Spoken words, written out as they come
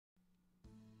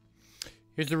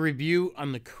Here's a review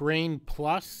on the Crane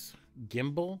Plus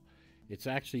gimbal. It's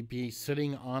actually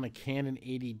sitting on a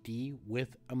Canon80D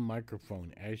with a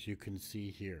microphone, as you can see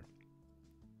here.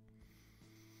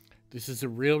 This is a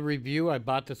real review. I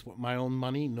bought this with my own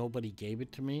money. Nobody gave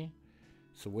it to me.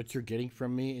 So what you're getting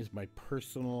from me is my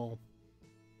personal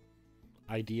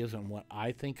ideas on what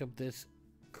I think of this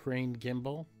Crane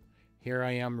gimbal. Here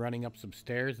I am running up some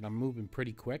stairs and I'm moving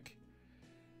pretty quick.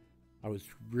 I was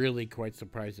really quite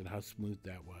surprised at how smooth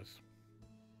that was.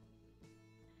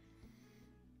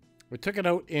 We took it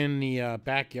out in the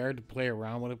backyard to play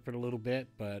around with it for a little bit,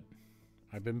 but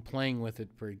I've been playing with it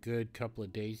for a good couple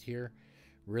of days here,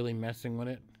 really messing with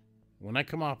it. When I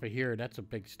come off of here, that's a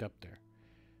big step there.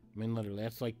 I mean, literally,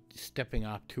 that's like stepping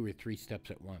off 2 or 3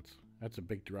 steps at once. That's a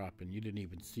big drop, and you didn't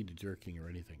even see the jerking or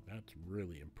anything. That's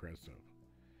really impressive.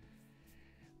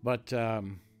 But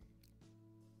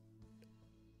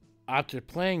after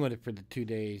playing with it for the 2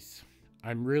 days,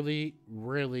 I'm really,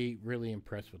 really, really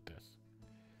impressed with this.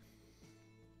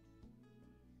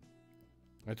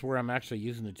 That's where I'm actually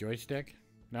using the joystick.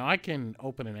 Now I can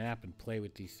open an app and play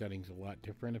with these settings a lot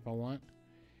different if I want.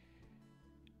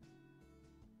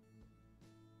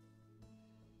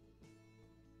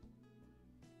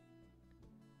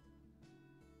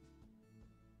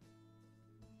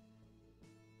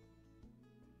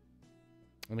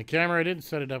 On the camera, I didn't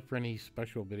set it up for any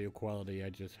special video quality. I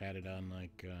just had it on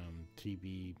like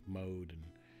TV mode and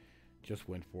just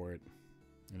went for it.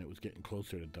 And it was getting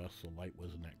closer to dusk, so light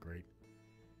wasn't that great.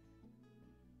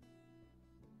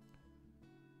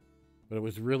 But it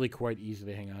was really quite easy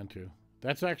to hang on to.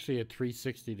 That's actually a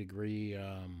 360-degree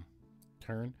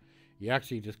turn. You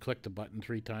actually just click the button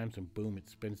 3 times and boom, it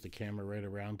spins the camera right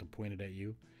around to point it at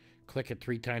you. Click it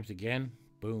 3 times again,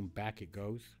 boom, back it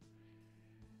goes.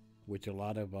 Which a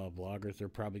lot of vloggers are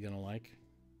probably going to like.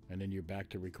 And then you're back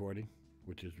to recording,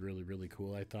 which is really, really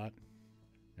cool, I thought.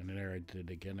 And then there I did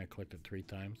it again. I clicked it 3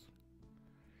 times.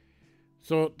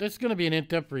 So this is going to be an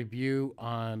in-depth review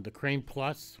on the Crane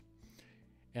Plus.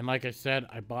 And like I said,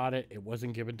 I bought it. It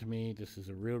wasn't given to me. This is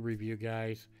a real review,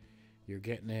 guys. You're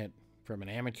getting it from an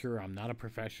amateur. I'm not a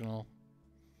professional.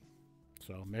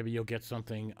 So maybe you'll get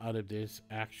something out of this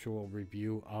actual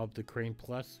review of the Crane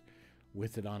Plus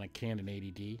with it on a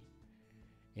Canon80D.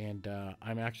 And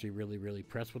I'm actually really, really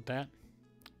impressed with that.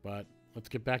 But let's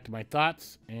get back to my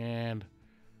thoughts and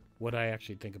what I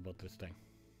actually think about this thing.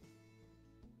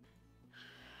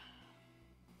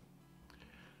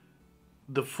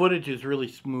 The footage is really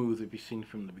smooth if you've seen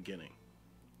from the beginning.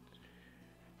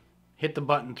 Hit the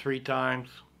button 3 times,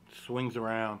 swings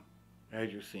around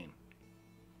as you're seeing.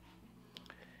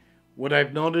 What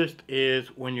I've noticed is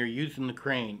when you're using the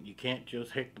crane, you can't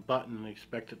just hit the button and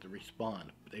expect it to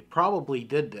respond. They probably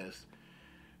did this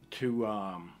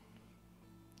to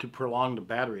prolong the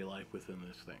battery life within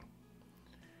this thing.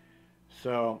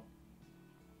 So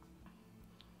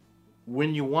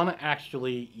when you want to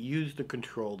actually use the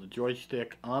control, the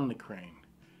joystick on the crane,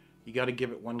 you got to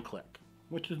give it 1 click,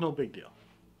 which is no big deal.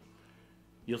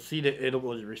 You'll see that it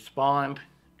will respond,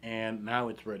 and now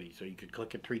it's ready. So you could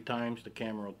click it 3 times, the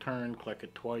camera will turn, click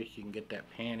it twice, you can get that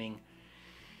panning.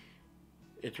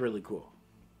 It's really cool.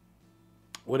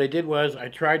 What I did was I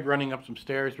tried running up some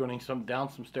stairs,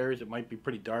 down some stairs. It might be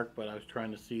pretty dark, but I was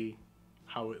trying to see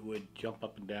how it would jump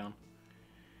up and down.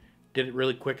 Did it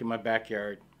really quick in my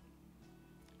backyard.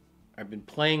 I've been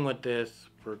playing with this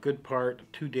for a good part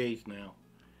of 2 days now.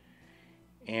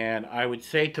 And I would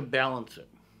say to balance it,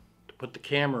 to put the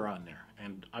camera on there.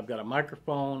 And I've got a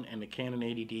microphone and the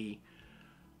Canon80D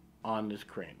on this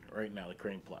crane right now, the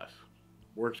Crane Plus.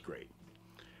 Works great.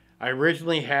 I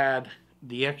originally had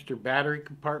the extra battery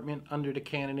compartment under the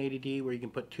Canon80D where you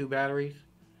can put 2 batteries.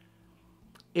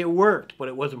 It worked, but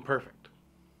it wasn't perfect.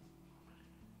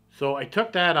 So I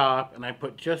took that off and I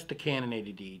put just the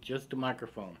Canon80D, just the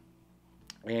microphone.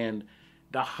 And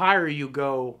the higher you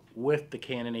go with the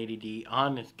Canon80D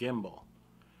on this gimbal,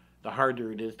 the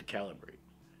harder it is to calibrate.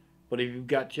 But if you've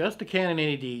got just the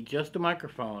Canon80D, just the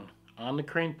microphone on the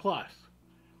Crane Plus,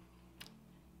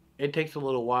 it takes a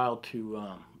little while to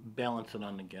balance it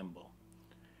on the gimbal.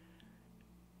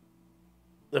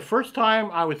 The first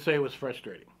time I would say was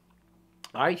frustrating.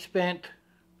 I spent,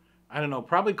 I don't know,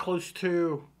 probably close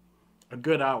to a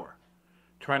good hour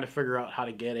trying to figure out how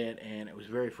to get it, and it was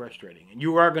very frustrating. And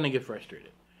you are going to get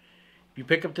frustrated. If you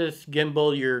pick up this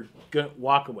gimbal, you're going to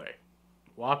walk away.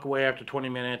 Walk away after 20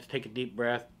 minutes, take a deep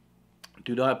breath.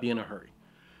 Do not be in a hurry.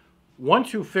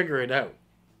 Once you figure it out,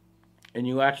 and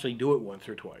you actually do it once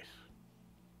or twice,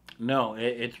 no,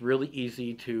 it's really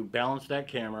easy to balance that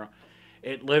camera.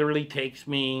 It literally takes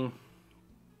me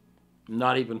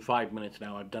Not even 5 minutes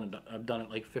now. I've done it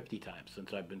like 50 times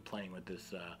since I've been playing with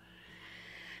this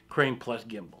Crane Plus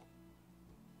gimbal.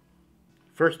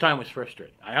 First time was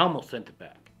frustrating. I almost sent it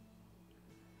back.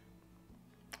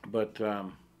 But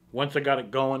once I got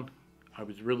it going, I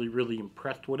was really, really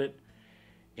impressed with it.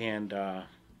 And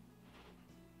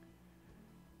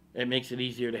it makes it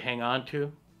easier to hang on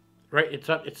to. Right,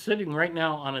 it's sitting right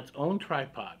now on its own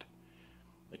tripod.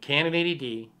 The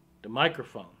Canon80D, the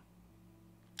microphone,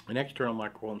 an external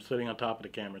microphone sitting on top of the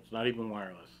camera. It's not even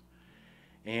wireless.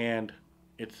 And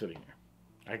it's sitting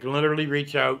there. I can literally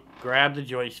reach out, grab the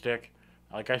joystick.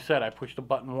 Like I said, I pushed the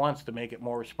button once to make it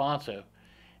more responsive.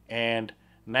 And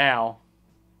now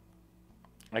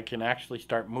I can actually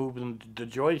start moving the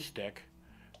joystick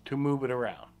to move it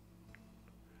around.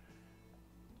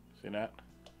 See that?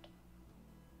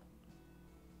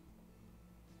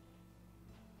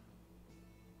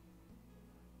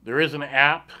 There is an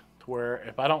app where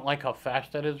if I don't like how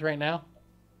fast that is right now,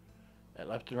 that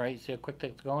left and right, see how quick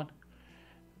that's going?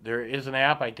 There is an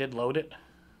app, I did load it,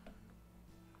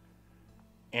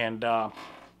 and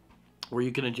where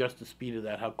you can adjust the speed of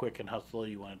that, how quick and how slow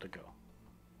you want it to go.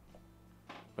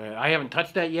 But I haven't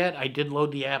touched that yet. I did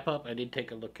load the app up. I did take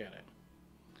a look at it.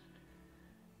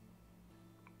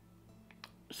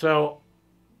 So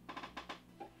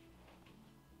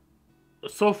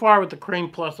far with the Crane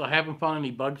Plus, I haven't found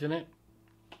any bugs in it.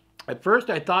 At first,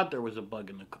 I thought there was a bug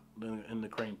in the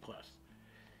Crane Plus.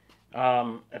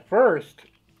 At first,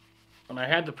 when I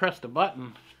had to press the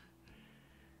button,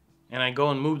 and I go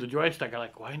and move the joystick, I'm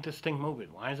like, why isn't this thing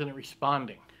moving? Why isn't it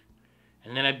responding?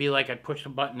 And then I'd push the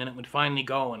button, and it would finally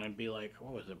go, and I'd be like,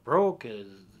 oh, is it broke?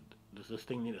 Does this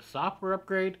thing need a software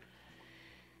upgrade?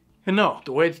 And no,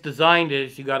 the way it's designed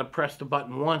is you got to press the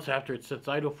button once after it sits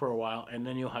idle for a while, and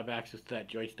then you'll have access to that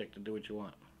joystick to do what you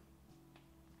want.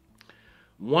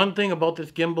 One thing about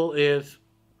this gimbal is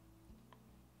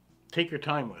take your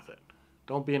time with it.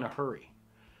 Don't be in a hurry.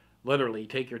 Literally,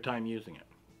 take your time using it.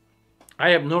 I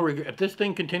have no regret. If this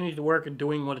thing continues to work and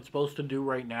doing what it's supposed to do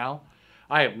right now,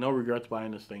 I have no regrets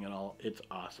buying this thing at all. It's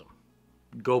awesome.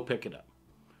 Go pick it up.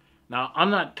 Now, I'm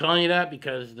not telling you that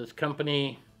because this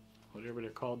company, whatever they're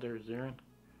called there, Zhiyun,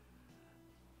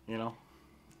 you know.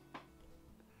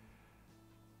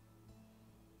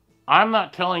 I'm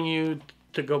not telling you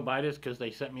to go buy this because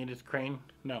they sent me this crane.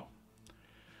 No.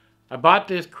 I bought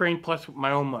this Crane Plus with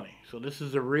my own money. So this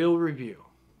is a real review.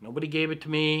 Nobody gave it to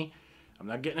me. I'm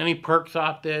not getting any perks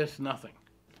off this, nothing.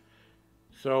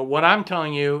 So what I'm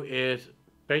telling you is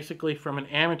basically from an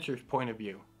amateur's point of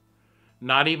view,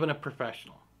 not even a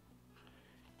professional,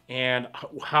 and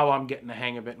how I'm getting the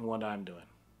hang of it and what I'm doing.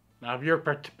 Now, if you're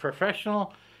a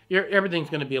professional, everything's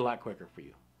going to be a lot quicker for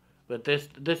you. But this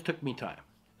took me time.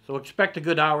 So expect a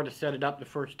good hour to set it up the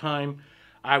first time.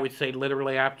 I would say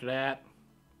literally after that,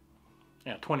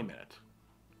 20 minutes.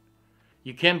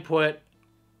 You can put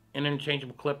an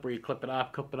interchangeable clip where you clip it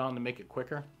off, clip it on to make it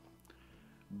quicker.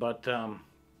 But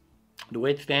the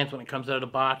way it stands when it comes out of the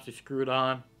box, you screw it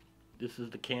on. This is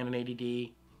the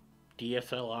Canon80D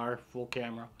DSLR full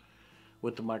camera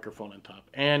with the microphone on top.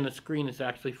 And the screen is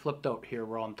actually flipped out here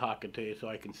where I'm talking to you so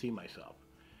I can see myself.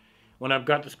 When I've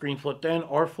got the screen flipped in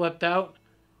or flipped out,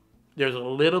 there's a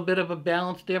little bit of a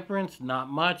balance difference, not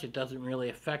much. It doesn't really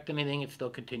affect anything. It still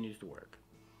continues to work.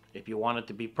 If you want it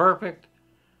to be perfect,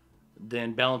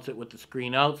 then balance it with the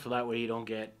screen out so that way you don't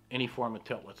get any form of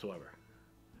tilt whatsoever.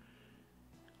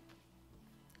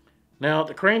 Now,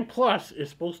 the Crane Plus is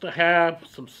supposed to have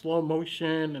some slow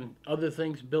motion and other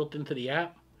things built into the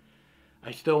app.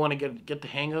 I still want to get the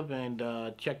hang of and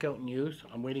check out and use.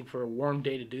 I'm waiting for a warm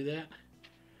day to do that.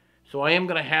 So I am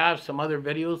going to have some other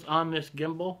videos on this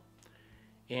gimbal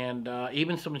and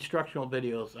even some instructional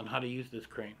videos on how to use this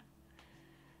crane.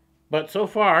 But so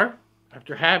far,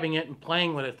 after having it and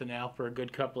playing with it now for a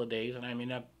good couple of days, and I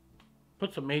mean, I've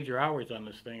put some major hours on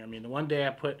this thing. I mean, the one day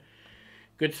I put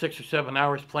good 6 or 7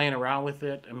 hours playing around with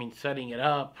it. I mean, setting it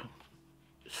up,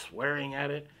 swearing at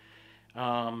it.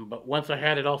 But once I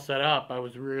had it all set up, I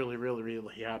was really, really,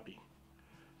 really happy.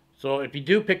 So if you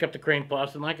do pick up the Crane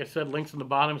Plus, and like I said, links in the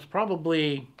bottom, it's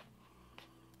probably,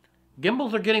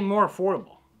 gimbals are getting more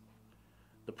affordable.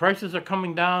 The prices are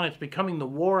coming down. It's becoming the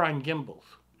war on gimbals.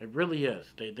 It really is.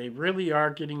 They really are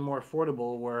getting more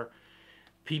affordable where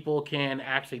people can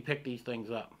actually pick these things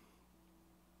up.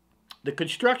 The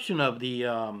construction of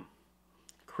the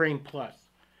Crane Plus,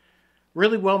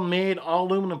 really well made, all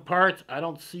aluminum parts. I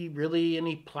don't see really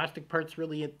any plastic parts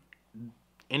really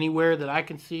anywhere that I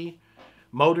can see.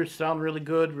 Motors sound really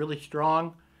good, really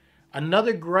strong.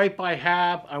 Another gripe I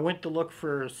have, I went to look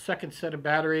for a second set of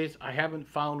batteries. I haven't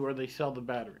found where they sell the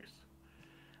batteries.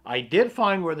 I did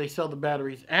find where they sell the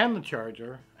batteries and the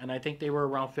charger, and I think they were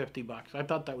around 50 bucks. I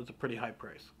thought that was a pretty high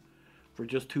price for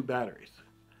just 2 batteries.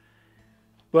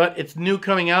 But it's new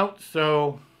coming out,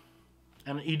 so,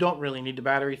 and you don't really need the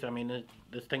batteries. I mean,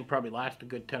 this thing probably lasts a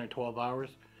good 10 or 12 hours,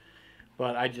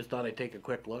 but I just thought I'd take a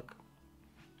quick look.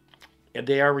 And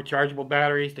they are rechargeable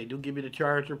batteries. They do give you the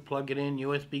charger, plug it in,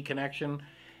 USB connection,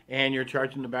 and you're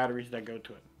charging the batteries that go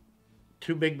to it.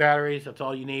 2 big batteries, that's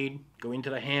all you need. Go into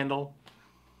the handle,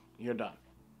 you're done.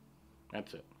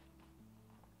 That's it.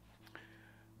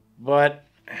 But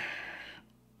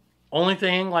only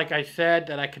thing, like I said,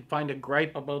 that I could find a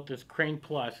gripe about this Crane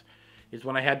Plus is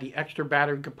when I had the extra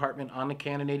battery compartment on the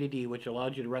Canon80D, which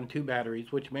allowed you to run 2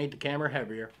 batteries, which made the camera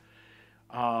heavier.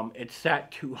 It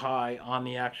sat too high on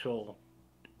the actual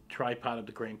tripod of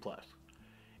the Crane Plus.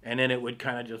 And then it would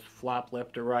kind of just flop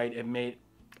left or right.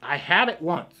 I had it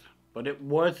once, but it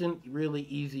wasn't really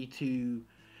easy to,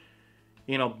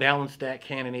 balance that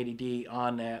Canon80D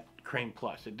on that Crane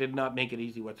Plus. It did not make it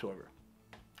easy whatsoever.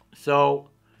 So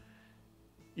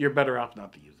you're better off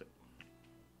not to use it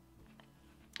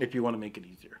if you want to make it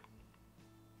easier.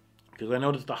 Because I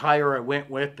noticed the higher I went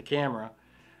with the camera,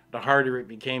 the harder it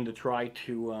became to try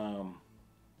to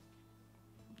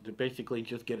basically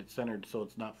just get it centered so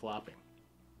it's not flopping.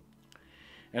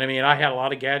 And I mean, I had a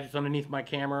lot of gadgets underneath my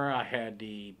camera. I had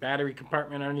the battery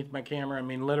compartment underneath my camera. I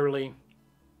mean, literally,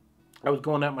 I was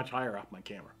going that much higher off my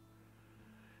camera.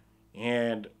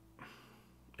 And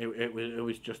it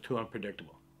was just too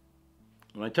unpredictable.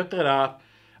 When I took that off,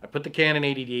 I put the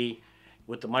Canon80D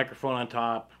with the microphone on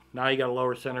top. Now you got a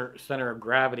lower center of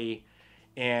gravity,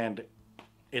 and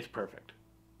it's perfect.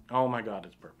 Oh my God,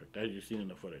 it's perfect, as you've seen in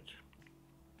the footage.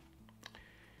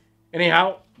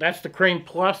 Anyhow, that's the Crane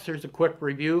Plus. Here's a quick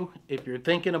review. If you're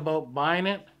thinking about buying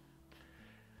it,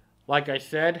 like I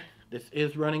said, this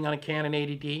is running on a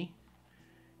Canon80D.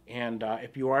 And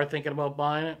if you are thinking about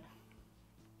buying it,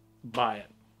 buy it.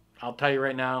 I'll tell you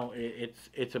right now,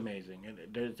 it's amazing.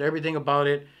 Everything about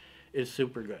it is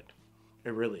super good.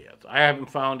 It really is. I haven't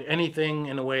found anything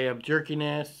in the way of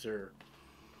jerkiness or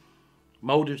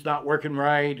motors not working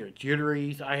right or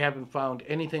jitteries. I haven't found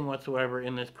anything whatsoever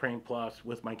in this Crane Plus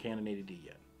with my Canon80D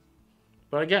yet.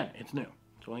 But again, it's new.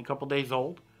 It's only a couple days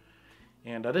old.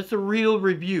 And this is a real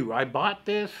review. I bought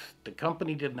this. The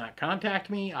company did not contact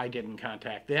me. I didn't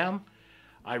contact them.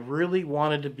 I really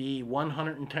wanted to be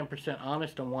 110%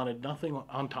 honest and wanted nothing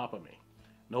on top of me.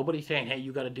 Nobody saying, hey,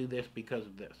 you got to do this because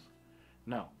of this.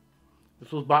 No.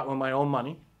 This was bought with my own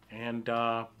money. And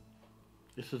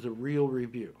this is a real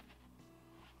review.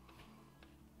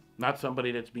 Not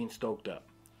somebody that's being stoked up.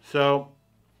 So,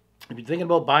 if you're thinking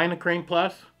about buying a Crane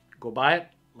Plus, go buy it.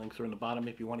 Links are in the bottom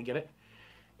if you want to get it.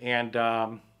 And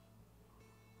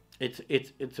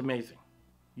it's amazing.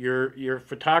 Your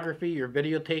photography, your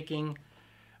video taking,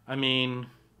 I mean,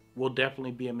 will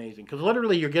definitely be amazing. Because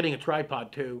literally you're getting a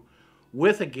tripod too,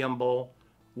 with a gimbal,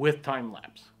 with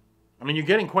time-lapse. I mean, you're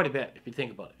getting quite a bit if you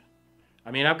think about it.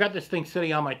 I mean, I've got this thing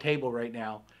sitting on my table right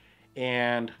now,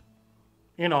 and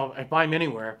if I'm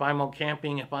anywhere, if I'm out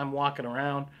camping, if I'm walking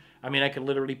around, I mean, I could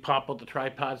literally pop out the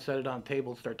tripod, set it on the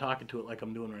table, and start talking to it like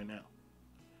I'm doing right now.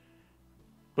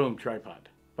 Boom, tripod.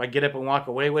 If I get up and walk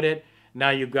away with it,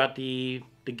 now you've got the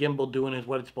gimbal doing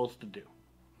what it's supposed to do.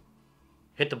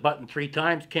 Hit the button 3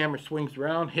 times, camera swings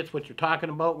around, hits what you're talking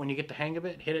about. When you get the hang of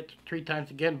it, hit it 3 times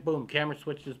again, boom, camera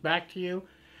switches back to you,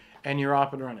 and you're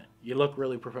off and running. You look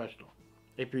really professional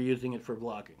if you're using it for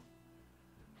vlogging.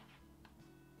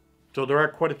 So there are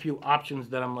quite a few options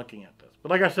that I'm looking at this.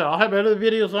 But like I said, I'll have other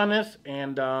videos on this,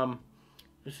 and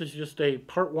this is just a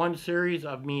part 1 series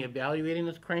of me evaluating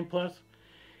this Crane Plus.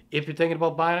 If you're thinking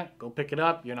about buying it, go pick it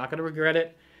up. You're not going to regret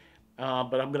it.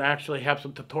 But I'm going to actually have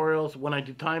some tutorials when I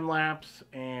do time-lapse,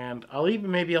 and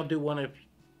maybe I'll do one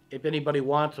if anybody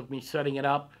wants of me setting it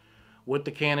up with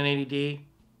the Canon80D.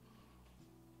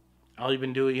 I'll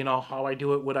even do, how I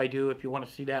do it, what I do. If you want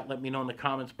to see that, let me know in the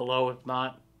comments below. If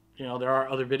not, there are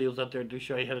other videos out there that do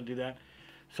show you how to do that.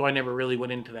 So I never really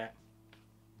went into that.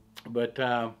 But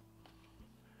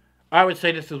I would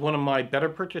say this is one of my better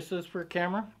purchases for a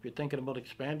camera, if you're thinking about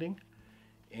expanding.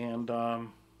 And I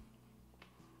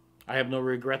have no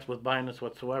regrets with buying this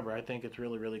whatsoever. I think it's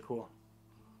really, really cool.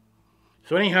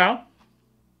 So anyhow,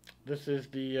 this is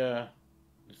the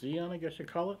Zhiyun, I guess you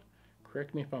call it.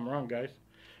 Correct me if I'm wrong, guys.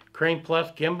 Crane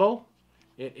Plus gimbal.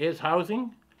 It is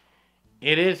housing.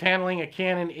 It is handling a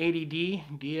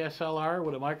Canon80D DSLR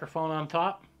with a microphone on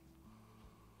top,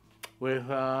 with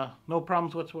no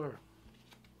problems whatsoever.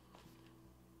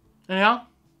 Anyhow,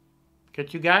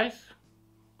 catch you guys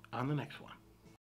on the next one.